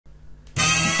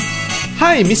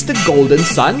Hi, Mr. Golden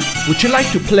Sun. Would you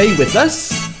like to play with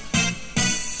us?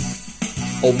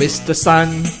 Oh, Mr.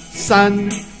 Sun,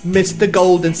 Sun, Mr.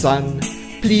 Golden Sun,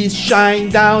 please shine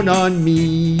down on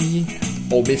me.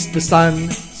 Oh, Mr. Sun,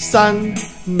 Sun,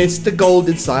 Mr.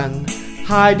 Golden Sun,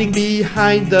 hiding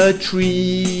behind the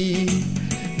tree.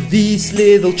 These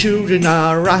little children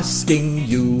are asking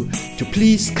you to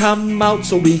please come out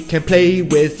so we can play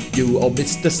with you. Oh,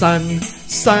 Mr. Sun,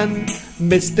 Sun,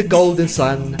 Mr. Golden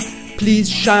Sun, please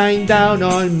shine down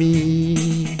on me.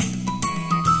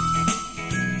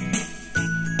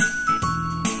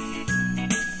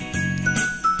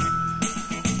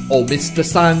 Oh, Mr.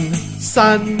 Sun,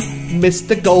 Sun,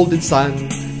 Mr. Golden Sun,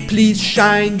 please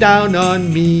shine down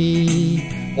on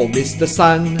me. Oh, Mr.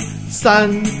 Sun,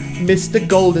 Sun, Mr.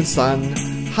 Golden Sun,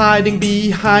 hiding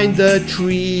behind the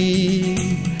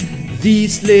tree.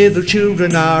 These little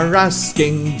children are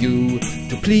asking you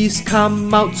to please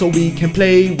come out so we can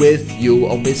play with you.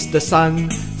 Oh, Mr. Sun,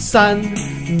 Sun,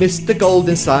 Mr.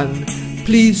 Golden Sun,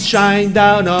 please shine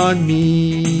down on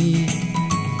me.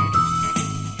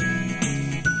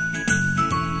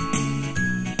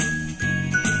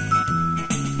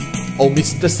 Oh,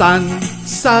 Mr. Sun,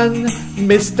 Sun,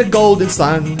 Mr. Golden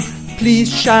Sun,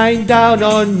 please shine down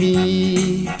on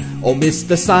me. Oh,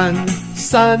 Mr. Sun,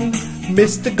 Sun,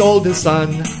 Mr. Golden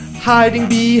Sun, hiding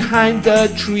behind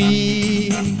the tree.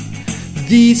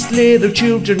 These little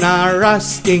children are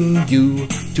asking you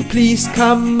to please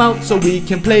come out so we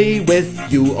can play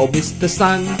with you. Oh, Mr.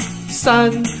 Sun,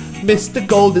 Sun, Mr.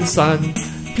 Golden Sun,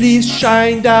 please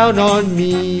shine down on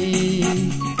me.